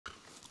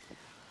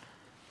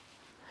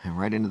and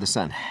right into the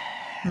sun.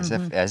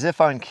 As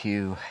if on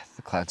cue,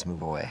 the clouds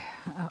move away.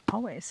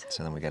 Always.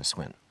 So then we got to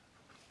squint.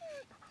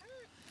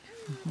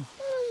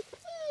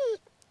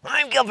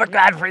 I'm Gilbert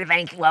Godfrey.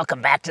 Thank you.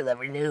 Welcome back to the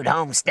Renewed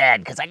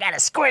Homestead, because I got to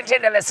squint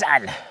into the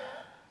sun.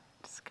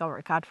 Does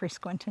Gilbert Godfrey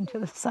squint into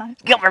the sun?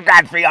 Gilbert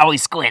Godfrey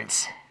always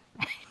squints.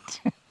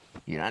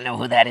 You don't know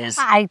who that is?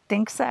 I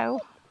think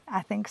so.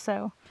 I think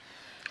so.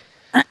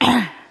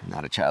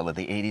 Not a child of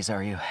the 80s,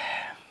 are you?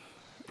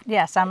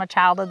 Yes, I'm a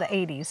child of the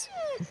 80s.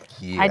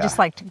 Yeah. I just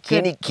like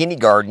to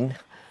kindergarten.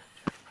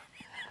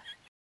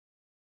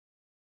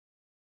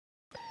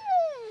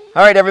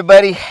 All right,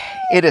 everybody.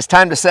 It is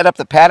time to set up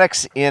the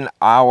paddocks in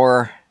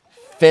our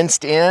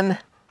fenced-in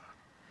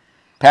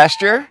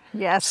pasture.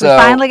 Yes, so,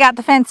 we finally got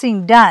the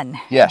fencing done.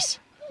 Yes.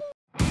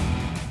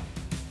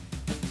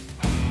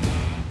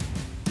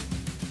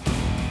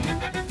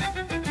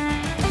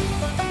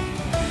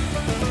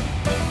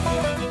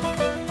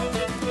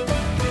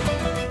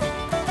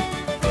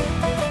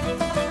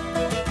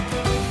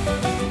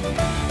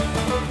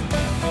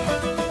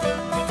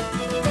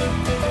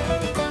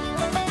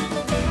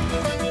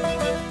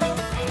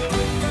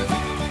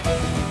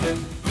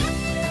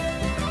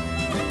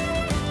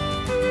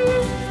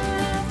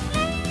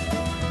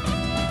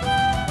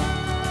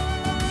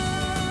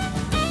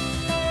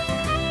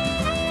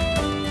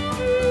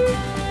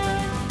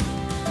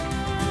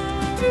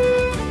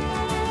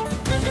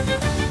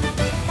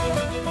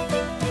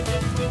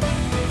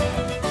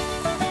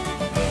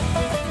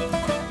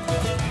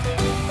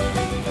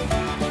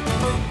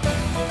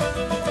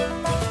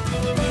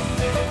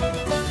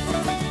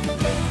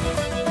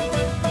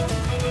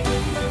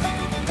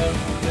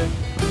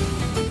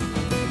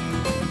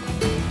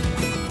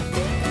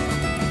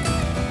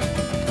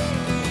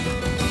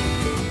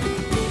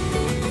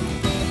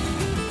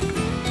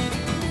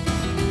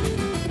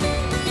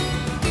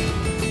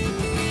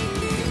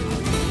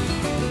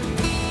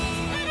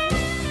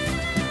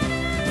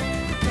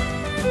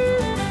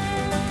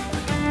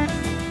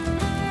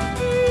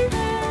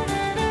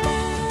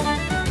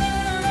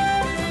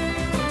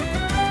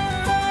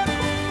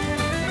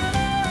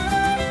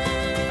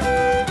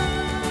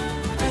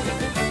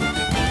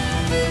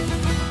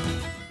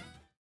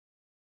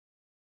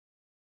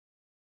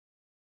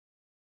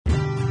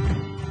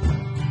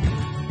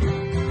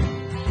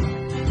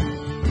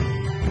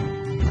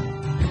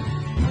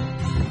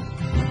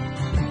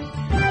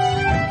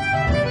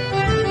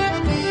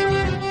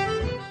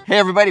 Hey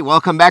everybody,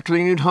 welcome back to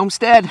Renewed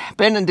Homestead.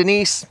 Ben and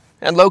Denise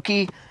and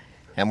Loki,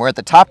 and we're at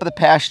the top of the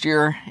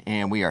pasture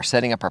and we are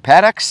setting up our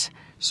paddocks.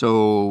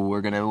 So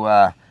we're going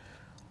to,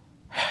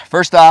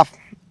 first off,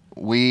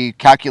 we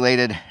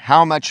calculated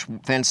how much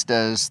fence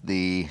does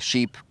the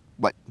sheep,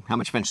 how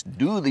much fence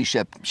do the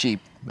sheep,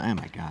 oh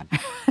my God.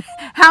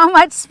 How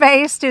much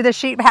space do the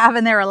sheep have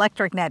in their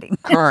electric netting?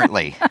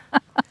 Currently.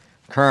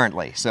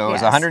 So it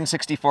was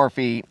 164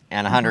 feet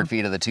and 100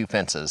 feet of the two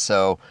fences.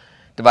 So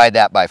divide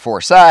that by 4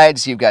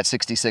 sides, you've got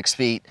 66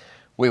 feet.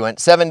 We went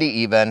 70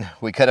 even.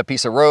 We cut a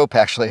piece of rope,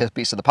 actually a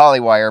piece of the poly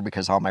wire,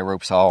 because all my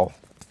rope's all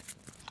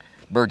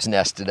bird's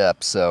nested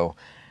up. So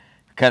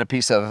cut a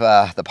piece of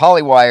the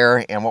poly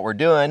wire, and what we're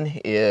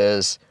doing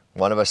is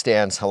one of us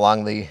stands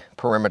along the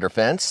perimeter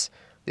fence,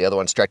 the other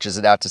one stretches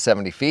it out to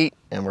 70 feet,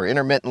 and we're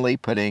intermittently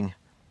putting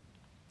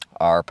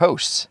our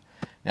posts.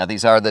 Now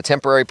these are the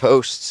temporary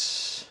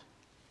posts.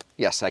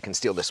 Yes, I can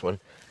steal this one.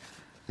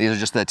 These are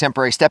just the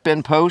temporary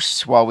step-in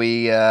posts while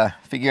we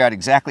figure out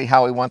exactly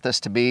how we want this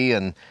to be,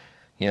 and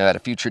at a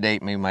future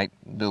date we might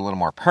do a little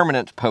more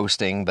permanent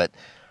posting, but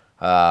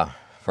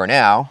for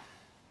now,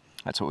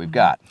 that's what we've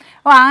got.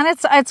 Well, and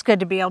it's good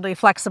to be able to be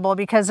flexible,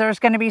 because there's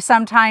going to be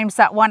sometimes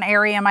that one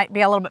area might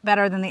be a little bit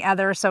better than the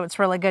other, so it's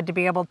really good to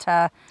be able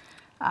to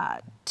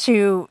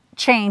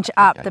change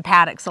up the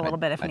paddocks a little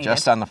bit if needed.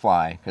 Just on the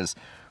fly, because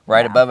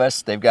right above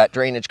us, they've got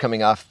drainage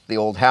coming off the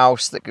old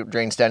house that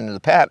drains down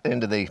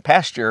into the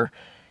pasture.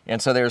 And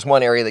so there's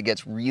one area that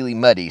gets really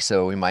muddy,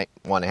 so we might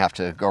want to have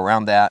to go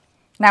around that.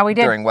 Now we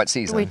did, during wet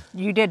season.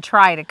 You did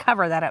try to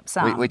cover that up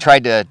some. We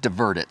tried to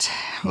divert it.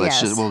 We'll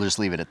just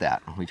leave it at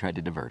that. We tried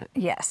to divert it.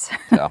 Yes.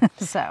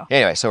 So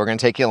anyway, so we're going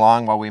to take you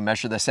along while we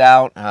measure this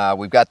out.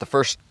 We've got the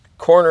first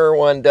corner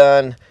one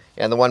done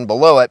and the one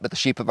below it, but the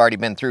sheep have already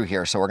been through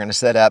here. So we're going to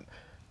set up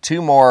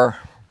 2 more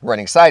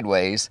running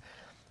sideways,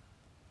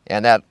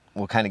 and that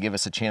will kind of give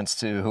us a chance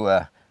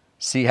to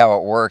see how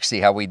it works, see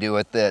how we do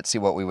with it, see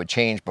what we would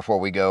change before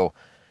we go,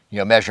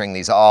 measuring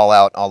these all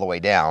out all the way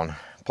down.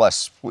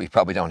 Plus, we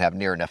probably don't have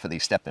near enough of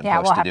these step-in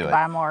posts to do it. Yeah, we'll have to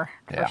buy more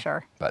for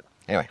sure. But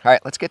anyway, all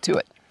right, let's get to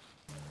it.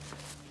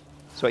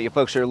 So what you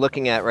folks are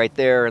looking at right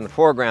there in the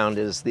foreground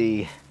is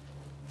the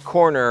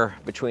corner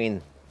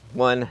between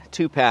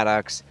 1-2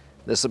 paddocks.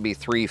 This will be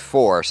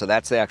 3-4, so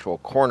that's the actual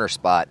corner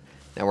spot.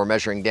 Now we're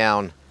measuring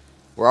down.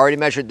 We're already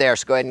measured there,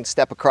 so go ahead and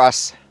step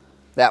across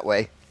that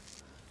way.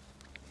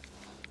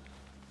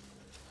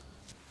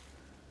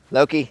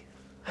 Loki,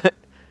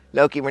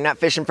 Loki, we're not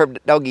fishing for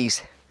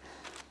doggies.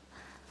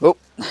 Oh,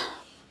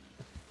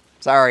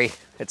 sorry,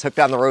 it's hooked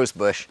on the rose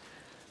bush.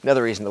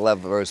 Another reason to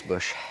love the rose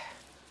bush.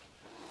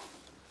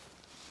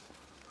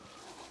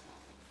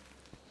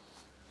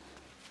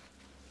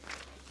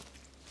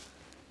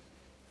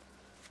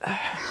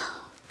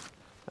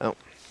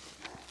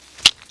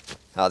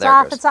 Oh,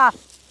 there it goes. It's off.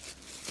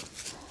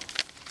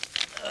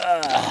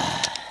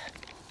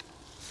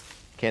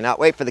 Cannot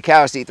wait for the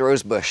cows to eat the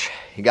rose bush.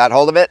 You got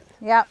hold of it?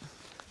 Yep.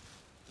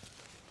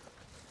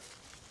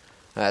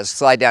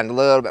 Slide down a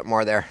little bit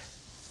more there.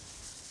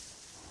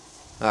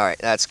 All right,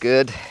 that's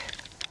good.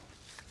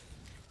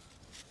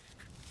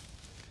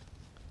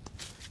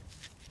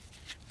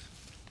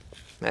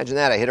 Imagine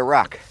that, I hit a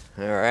rock.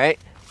 All right.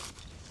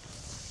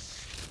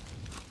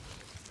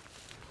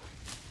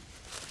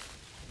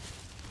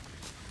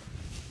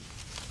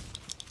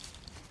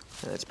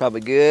 That's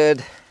probably good.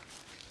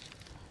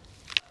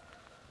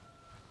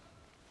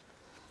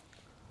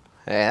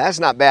 Hey, that's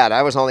not bad.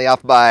 I was only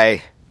off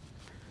by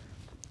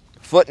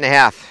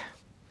 1.5 feet,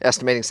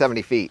 estimating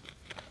 70 feet.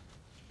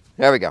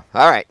 There we go.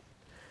 All right.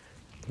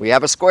 We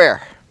have a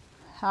square.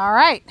 All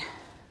right.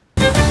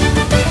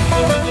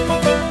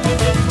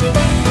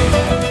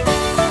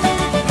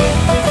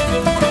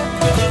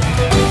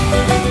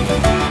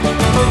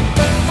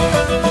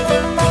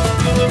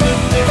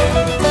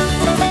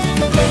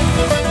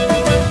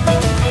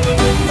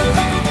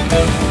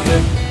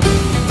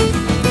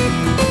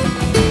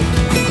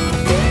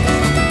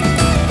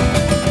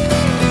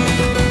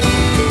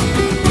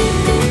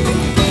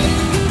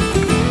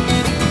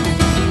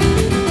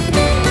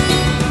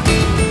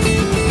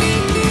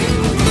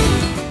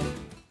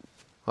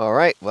 All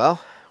right,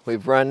 well,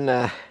 we've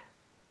run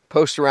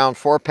posts around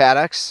 4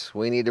 paddocks.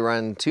 We need to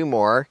run 2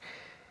 more.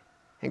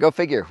 And go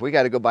figure, we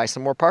got to go buy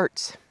some more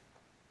parts.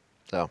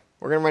 So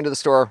we're going to run to the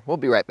store. We'll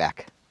be right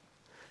back.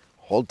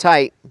 Hold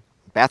tight.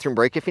 Bathroom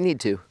break if you need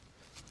to.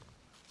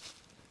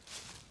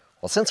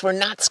 Well, since we're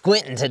not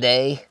squinting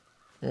today,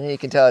 You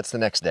can tell it's the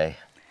next day.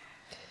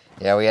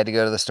 Yeah, we had to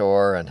go to the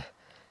store and,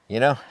 you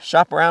know,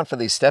 shop around for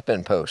these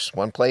step-in posts.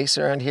 One place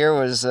around here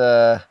was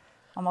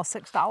Almost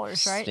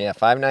 $6, right? yeah,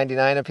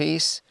 $5.99 a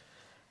piece.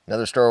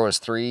 Another store was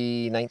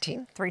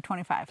 $3.19?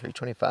 $3.25.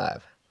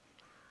 $3.25.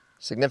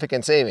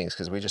 Significant savings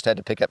because we just had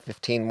to pick up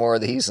 15 more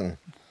of these, and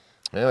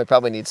well, we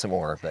probably need some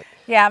more. But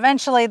yeah,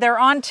 eventually they're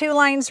on 2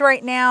 lines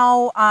right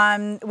now.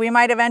 We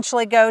might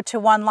eventually go to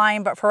 1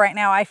 line, but for right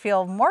now I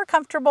feel more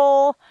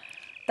comfortable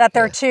that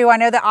they're 2. I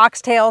know the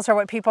oxtails are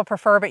what people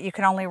prefer, but you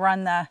can only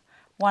run the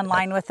 1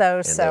 line with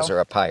those. And so those are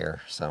up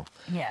higher, so.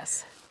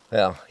 Yes.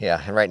 Well,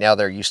 yeah, and right now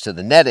they're used to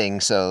the netting,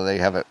 so they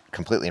have it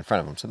completely in front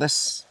of them. So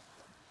this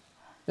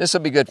will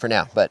be good for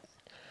now, but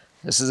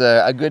this is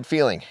a good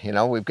feeling. You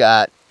know, we've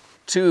got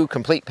 2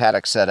 complete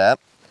paddocks set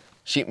up.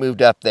 Sheep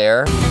moved up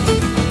there.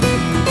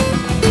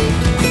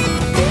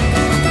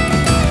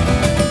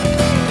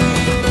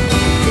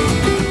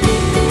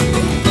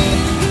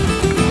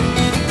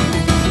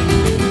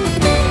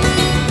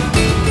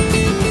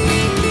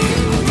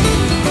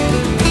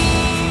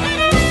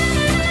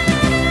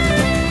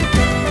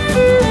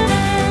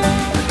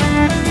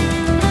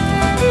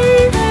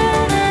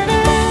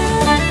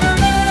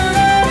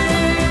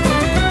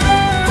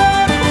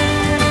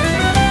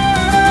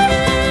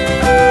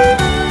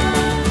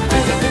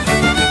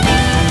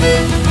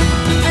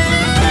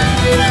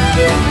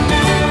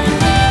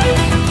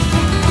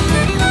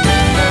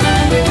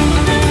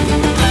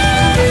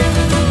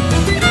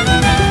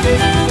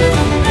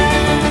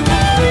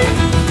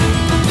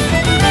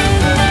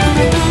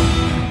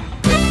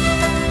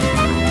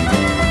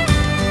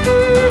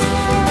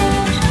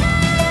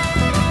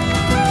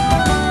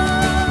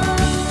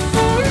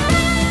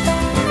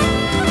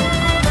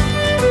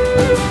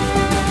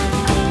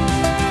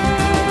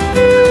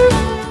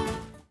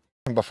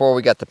 Before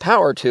we got the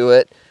power to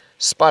it,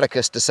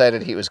 Spartacus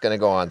decided he was going to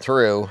go on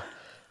through,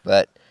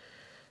 but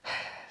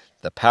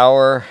the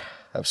power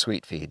of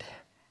sweet feed.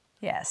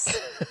 Yes.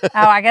 Oh,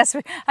 I guess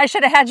I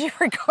should have had you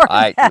record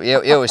that.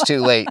 It was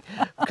too late.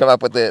 Come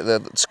up with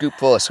the scoop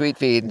full of sweet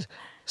feed.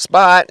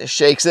 Spot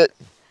shakes it,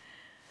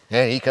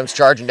 and he comes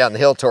charging down the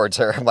hill towards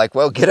her. I'm like,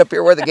 well, get up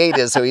here where the gate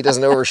is so he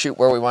doesn't overshoot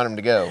where we want him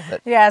to go.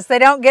 But, yes, they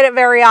don't get it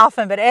very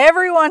often, but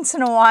every once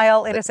in a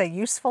while it is a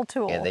useful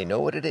tool. and they know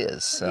what it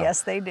is. So.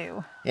 Yes, they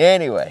do.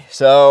 Anyway,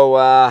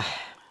 so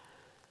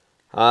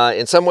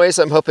in some ways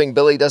I'm hoping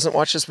Billy doesn't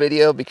watch this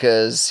video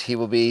because he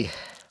will be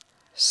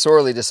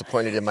sorely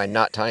disappointed in my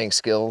knot tying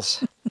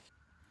skills.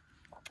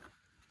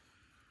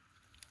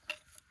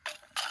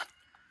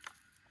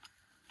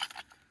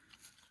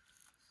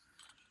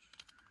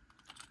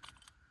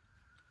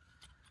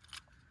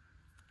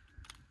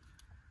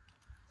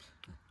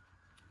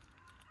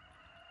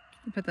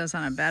 You put those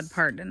on a bad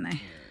part, didn't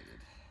they?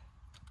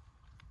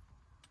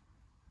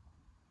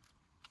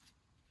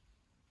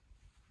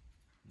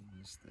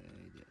 Yes, they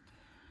did.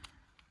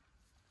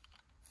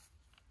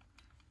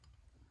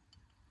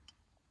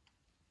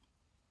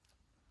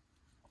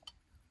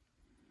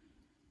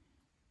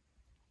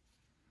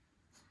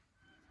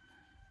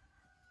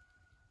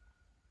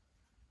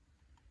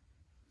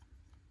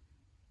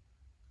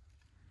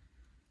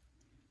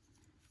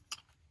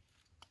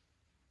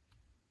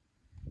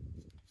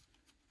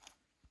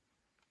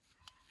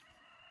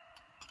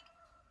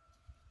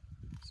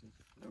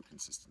 No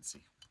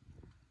consistency.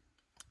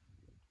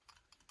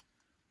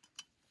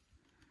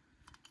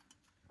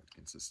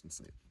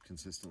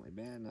 consistently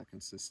bad, not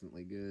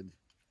consistently good.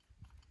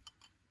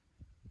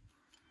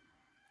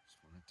 Just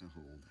want it to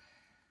hold.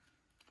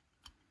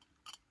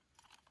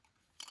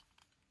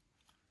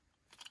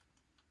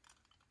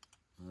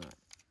 All right.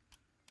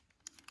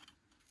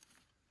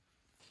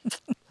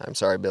 I'm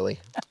sorry, Billy.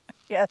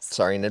 Yes.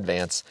 Sorry in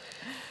advance.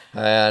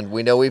 And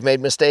we know we've made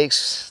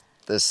mistakes.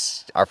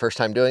 This our first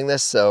time doing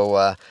this,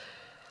 so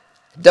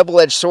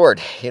double-edged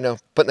sword. You know,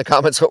 put in the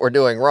comments what we're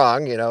doing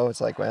wrong. You know, it's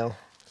like, well,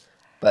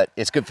 but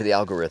it's good for the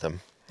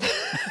algorithm.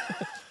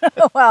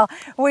 Well,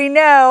 we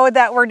know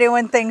that we're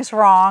doing things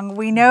wrong.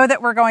 We know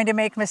that we're going to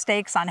make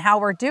mistakes on how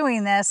we're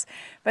doing this,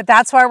 but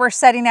that's why we're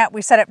setting up.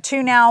 We set up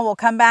 2 now. We'll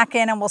come back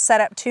in and we'll set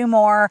up 2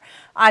 more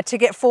to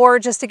get 4,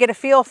 just to get a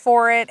feel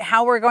for it,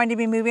 how we're going to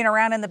be moving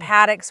around in the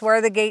paddocks,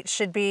 where the gates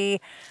should be.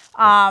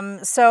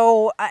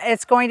 So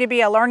it's going to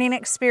be a learning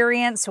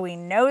experience. We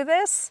know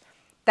this.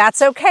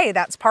 That's okay.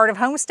 That's part of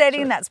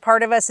homesteading. Sure. That's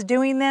part of us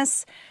doing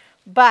this.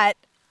 But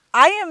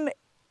I am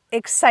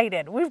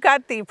excited. We've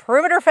got the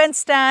perimeter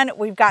fence done.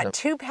 We've got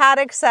 2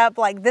 paddocks up.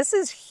 Like, this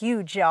is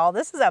huge, y'all.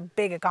 This is a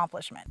big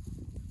accomplishment.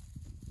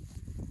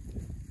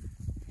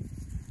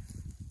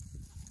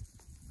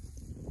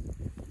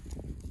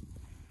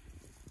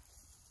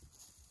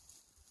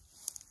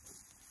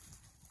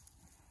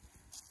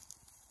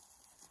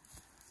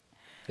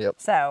 Yep.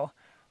 So,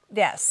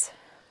 yes.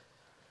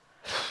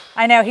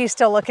 I know he's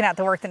still looking at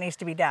the work that needs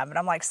to be done, but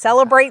I'm like,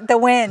 celebrate the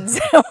wins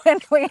when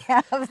we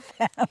have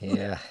them.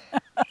 Yeah.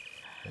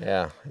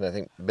 Yeah, and I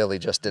think Billy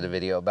just did a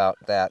video about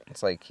that.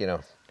 It's like, you know,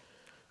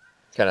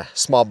 kind of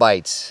small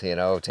bites, you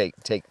know, take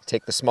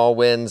the small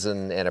wins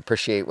and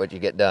appreciate what you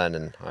get done.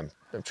 And I'm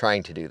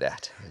trying to do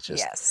that. It's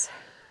just, yes.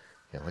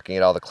 You know, looking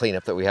at all the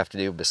cleanup that we have to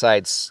do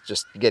besides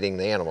just getting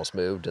the animals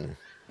moved, and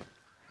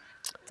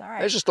it's all right.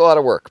 There's just a lot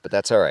of work, but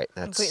that's all right.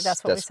 That's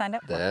what we signed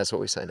up for. That's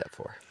what we signed up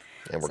for,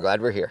 and we're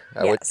glad we're here.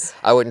 Yes.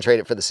 I wouldn't trade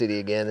it for the city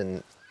again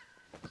and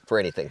for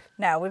anything.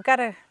 No, we've got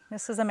to.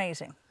 This is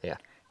amazing. Yeah.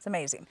 It's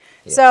amazing.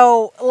 Yeah.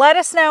 So let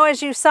us know,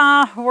 as you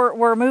saw,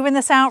 we're moving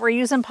this out. We're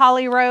using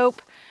poly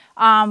rope.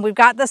 We've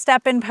got the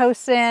step-in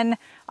posts in.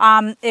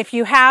 If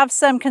you have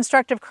some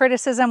constructive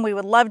criticism, we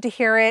would love to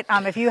hear it.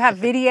 If you have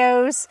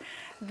videos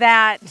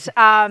that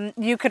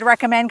you could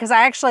recommend, because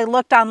I actually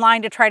looked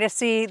online to try to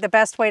see the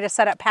best way to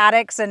set up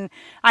paddocks. And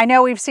I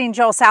know we've seen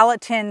Joel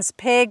Salatin's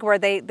pig where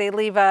they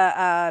leave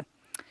a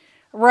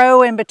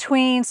row in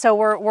between. So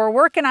we're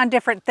working on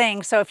different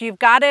things. So if you've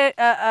got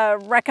a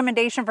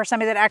recommendation for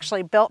somebody that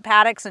actually built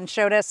paddocks and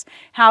showed us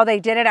how they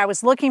did it, I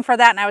was looking for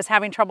that and I was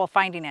having trouble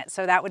finding it.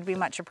 So that would be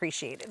much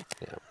appreciated.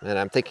 Yeah. And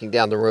I'm thinking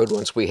down the road,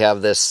 once we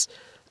have this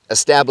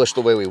established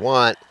the way we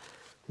want,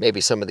 maybe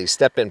some of these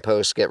step-in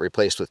posts get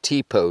replaced with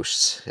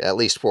T-posts, at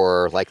least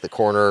for like the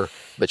corner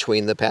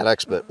between the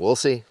paddocks, but we'll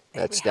see.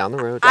 That's down the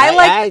road.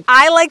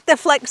 I like the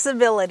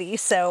flexibility,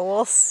 so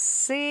we'll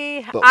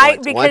see.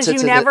 Because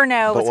you never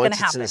know what's going to happen. But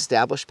once it's an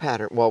established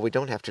pattern, well, we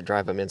don't have to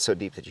drive them in so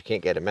deep that you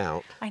can't get them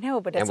out. I know,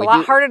 but it's a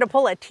lot harder to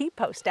pull a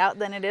T-post out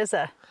than it is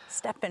a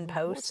step-in post.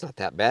 Well, it's not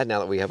that bad now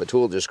that we have a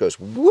tool that just goes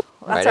whoop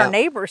right out. That's our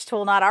neighbor's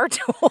tool, not our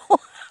tool.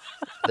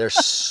 They're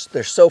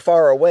so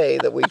far away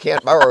that we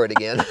can't borrow it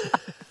again.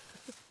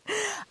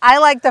 I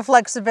like the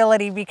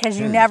flexibility because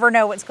you never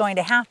know what's going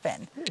to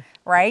happen.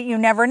 Right? You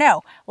never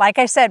know. Like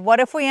I said, what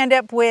if we end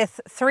up with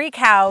 3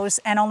 cows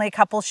and only a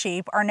couple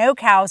sheep, or no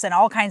cows and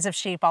all kinds of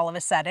sheep all of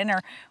a sudden?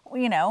 Or,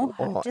 you know,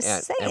 I'm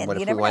just saying. And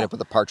what if we wind up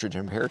with a partridge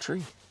and pear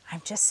tree?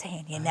 I'm just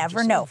saying, you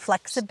never know.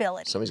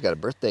 Flexibility. Somebody's got a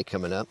birthday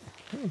coming up.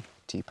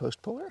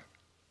 T-post puller?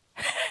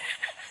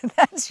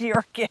 That's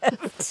your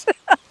gift.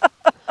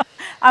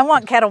 I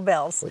want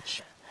kettlebells.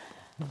 Which,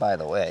 by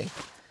the way,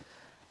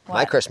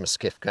 my Christmas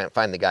gift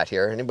finally got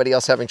here. Anybody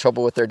else having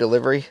trouble with their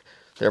delivery?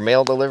 Their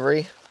mail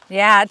delivery?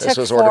 Yeah, it took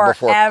forever. This was ordered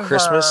before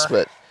Christmas,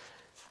 but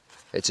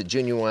it's a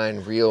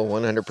genuine, real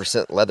 100%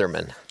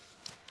 Leatherman,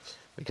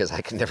 because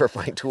I can never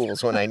find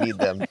tools when I need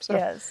them. So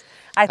yes,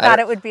 I thought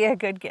it would be a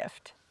good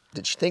gift.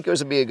 Did you think it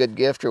would be a good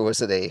gift, or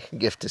was it a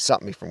gift to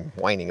stop me from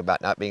whining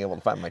about not being able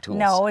to find my tools?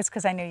 No, it's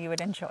because I knew you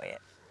would enjoy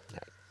it.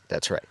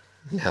 That's right.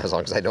 Now, as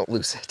long as I don't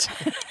lose it.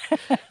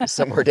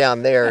 Somewhere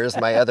down there is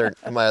my other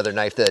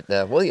knife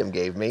that William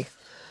gave me.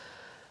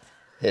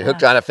 It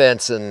hooked on a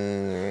fence,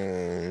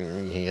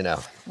 and you know.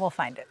 We'll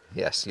find it.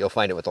 Yes, you'll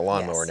find it with the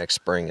lawnmower next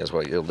spring is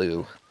what you'll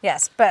do.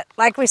 Yes, but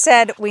like we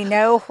said, we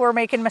know we're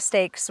making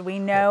mistakes. We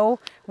know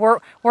we're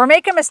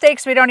making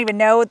mistakes we don't even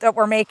know that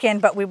we're making,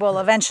 but we will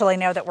eventually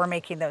know that we're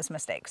making those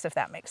mistakes, if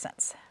that makes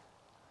sense.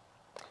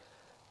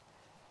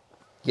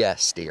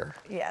 Yes, dear.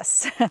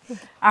 Yes.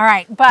 All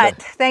right, but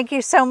thank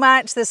you so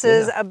much. This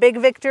is a big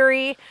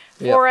victory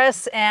for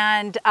us,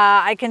 and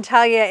I can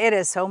tell you it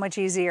is so much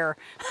easier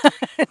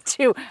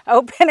to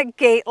open a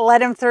gate,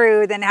 let him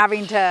through, than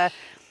having to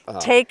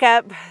take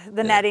up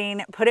the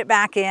netting, put it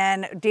back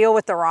in, deal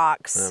with the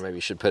rocks. Maybe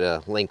you should put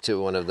a link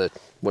to one of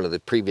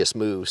the previous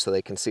moves so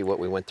they can see what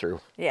we went through.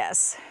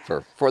 Yes.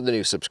 For the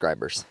new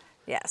subscribers.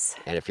 Yes.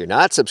 And if you're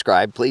not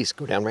subscribed, please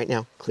go down right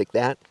now. Click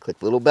that. Click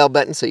the little bell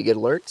button so you get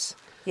alerts.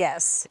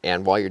 Yes.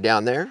 And while you're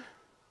down there,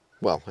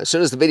 well, as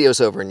soon as the video's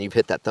over and you've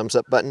hit that thumbs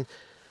up button,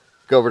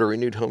 go over to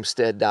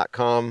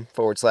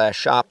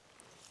renewedhomestead.com/shop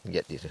and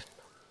get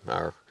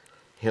our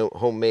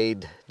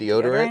homemade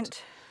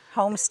deodorant.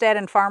 Homestead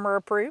and farmer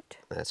approved.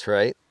 That's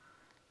right.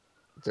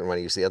 Didn't want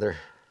to use the other.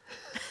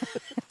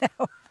 No.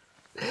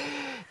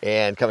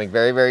 And coming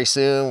very, very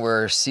soon,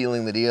 we're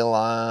sealing the deal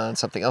on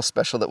something else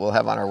special that we'll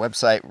have on our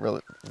website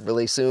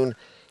really soon.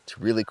 It's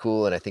really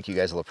cool, and I think you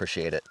guys will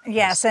appreciate it.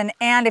 Yes,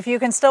 and if you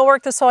can still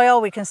work the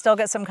soil, we can still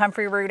get some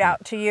comfrey root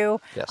out to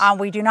you. Yes.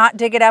 We do not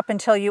dig it up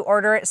until you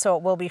order it, so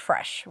it will be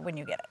fresh when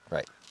you get it.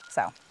 Right.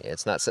 So. Yeah,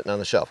 it's not sitting on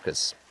the shelf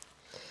because,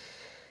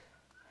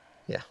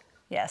 yeah.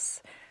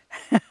 Yes.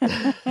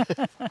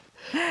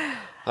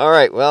 All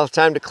right, well,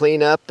 time to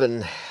clean up,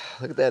 and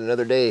look at that,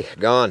 another day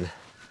gone.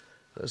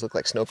 Those look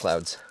like snow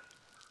clouds.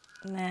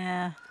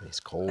 Nah. It's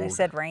cold. They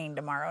said rain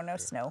tomorrow, no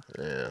snow.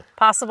 Yeah.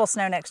 Possible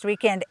snow next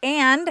weekend,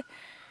 and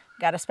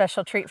got a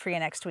special treat for you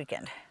next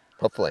weekend.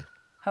 Hopefully.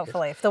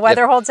 Hopefully, if the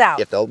weather holds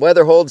out. If the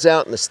weather holds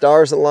out and the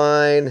stars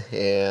align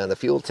and the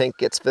fuel tank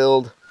gets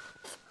filled,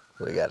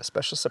 we got a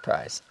special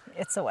surprise.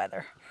 It's the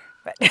weather,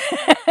 but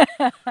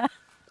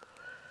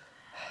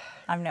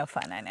I'm no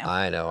fun, I know.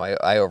 I know.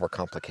 I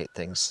overcomplicate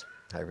things.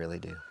 I really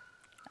do.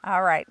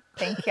 All right.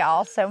 Thank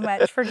y'all so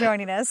much for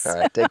joining us. All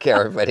right. Take care,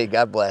 everybody.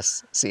 God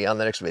bless. See you on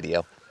the next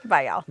video.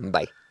 Bye, y'all.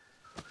 Bye.